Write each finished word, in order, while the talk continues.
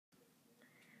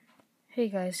Hey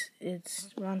guys, it's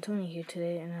Ron Tony here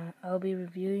today, and I'll be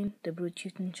reviewing the Brute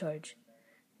Chieftain Charge.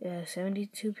 It has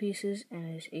 72 pieces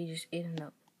and is ages 8 and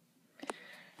up.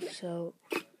 So,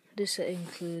 this set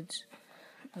includes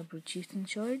a Brute Chieftain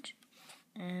Charge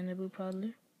and a Brute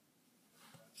Prowler.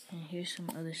 And here's some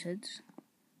other sets.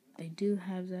 I do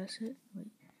have that set.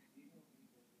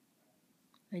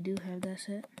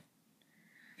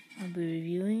 I'll be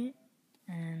reviewing it,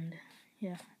 and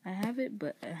yeah, I have it,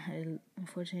 but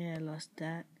unfortunately I lost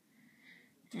that.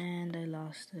 And I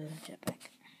lost the jetpack.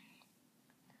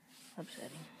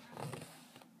 Upsetting.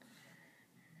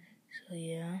 So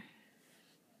yeah,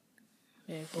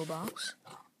 very cool box.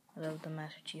 I love the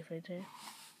Master Chief right there.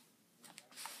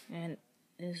 And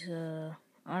it's a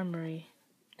armory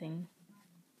thing.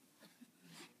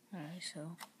 Alright,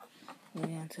 so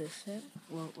moving on to the set.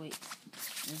 Well, wait.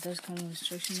 It does come with an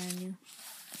instruction manual.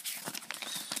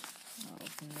 I'll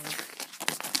open it.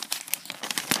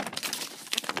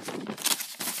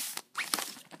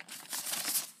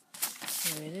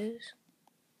 Here it is.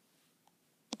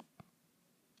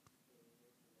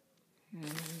 And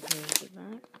here's the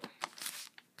back.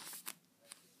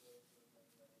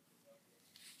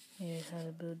 Here's how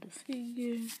to build the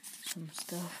figure. Some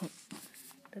stuff.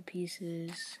 The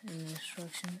pieces and the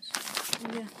instructions.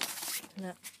 Yeah,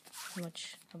 not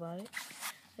much about it.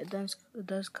 It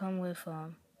does come with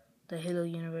the Halo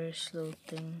Universe little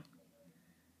thing.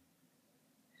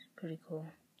 It's pretty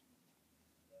cool.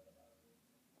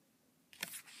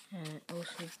 And it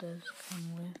also does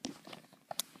come with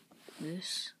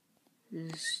this.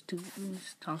 This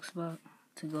talks about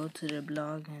to go to their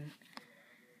blog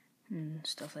and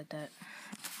stuff like that.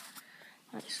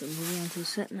 Alright, so moving on to the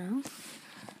set now.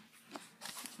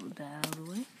 Put that out of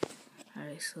the way.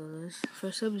 Alright, so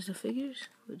first up is the figures,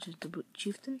 which is the Brute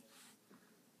Chieftain.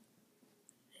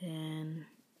 And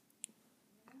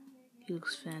he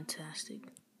looks fantastic.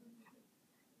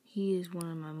 He is one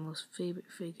of my most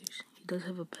favorite figures. He does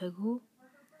have a peg hole.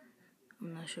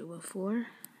 I'm not sure what for.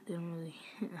 They don't really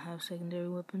have secondary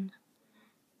weapons.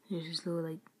 Here's his little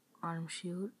like arm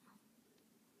shield.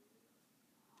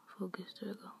 Focus,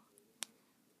 there we go.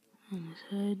 And his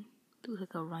head looks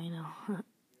like a rhino.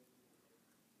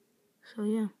 So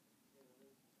yeah,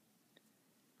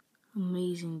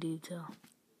 amazing detail.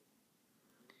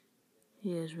 He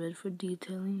has red for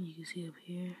detailing. You can see up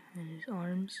here, and his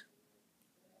arms.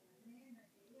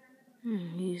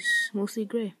 He's mostly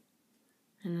gray,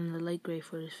 and then the light gray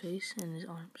for his face and his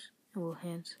arms and little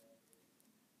hands.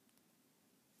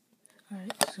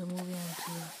 Alright, so moving on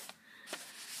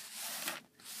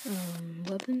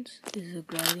to weapons. This is a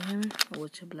gravity hammer, or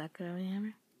it's a black gravity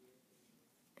hammer,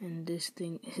 and this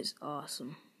thing is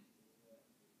awesome.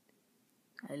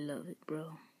 I love it,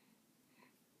 bro.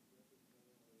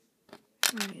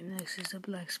 Alright, next is the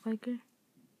black spiker.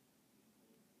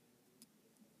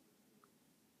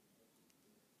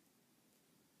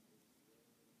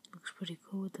 Looks pretty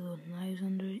cool with the little knives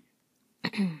under it.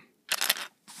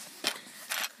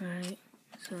 Alright,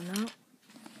 so now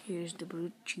here's the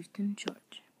Brute Chieftain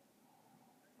Charge.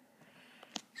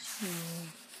 So,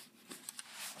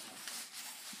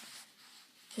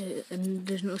 and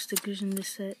there's no stickers in this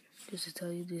set. Just to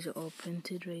tell you, these are all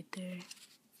printed right there.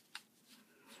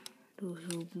 Those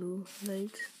little blue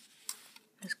lights.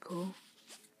 That's cool.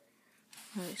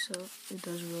 Alright, so it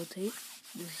does rotate.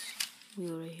 This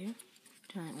wheel right here.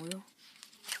 Giant wheel.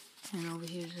 And over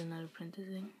here is another printed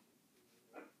thing.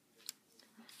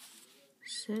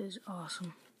 Set is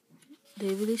awesome. They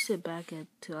released it back at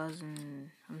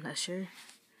 2000, I'm not sure.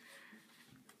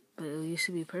 But it used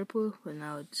to be purple, but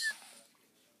now it's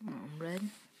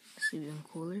red. It's even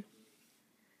cooler.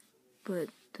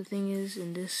 But the thing is,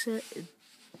 in this set, it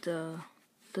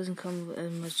doesn't come with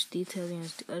as much detailing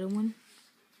as the other one.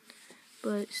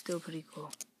 But it's still pretty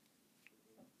cool.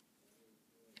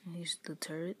 And here's the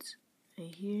turrets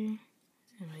right here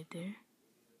and right there.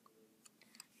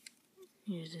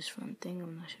 Here's this front thing,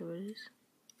 I'm not sure what it is.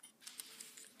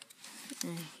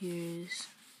 And here's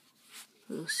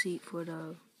a little seat for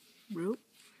the rope.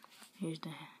 Here's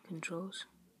the controls,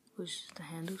 which is the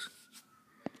handles.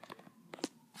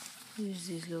 Here's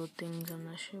these little things, I'm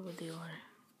not sure what they are.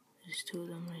 There's two of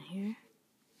them right here.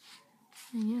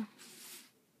 And yeah.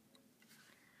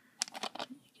 You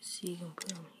can see you can put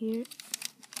them here.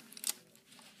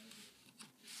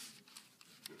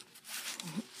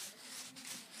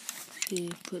 See,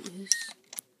 put his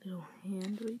little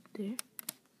hand right there.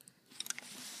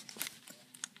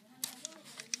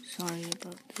 Sorry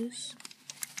about this.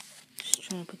 Just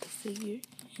trying to put the figure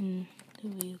in the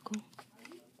vehicle.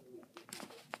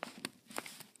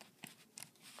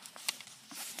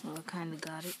 Well, I kind of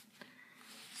got it.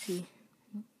 See,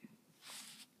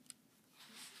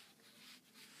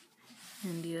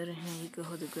 And the other hand, you can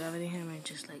hold the gravity hammer and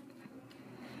just like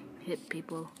hit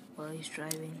people while he's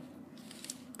driving.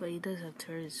 But he does have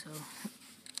turrets, so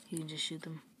you can just shoot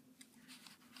them.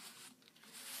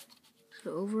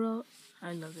 So overall,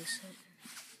 I love this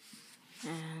set.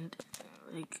 And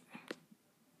like,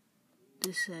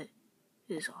 this set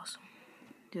is awesome.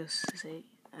 Just to say,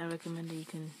 I recommend that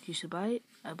you should buy it.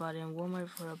 I bought it in Walmart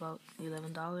for about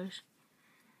 $11.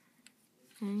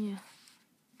 And yeah.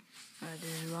 Alright,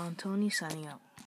 this is Ron Tony signing out.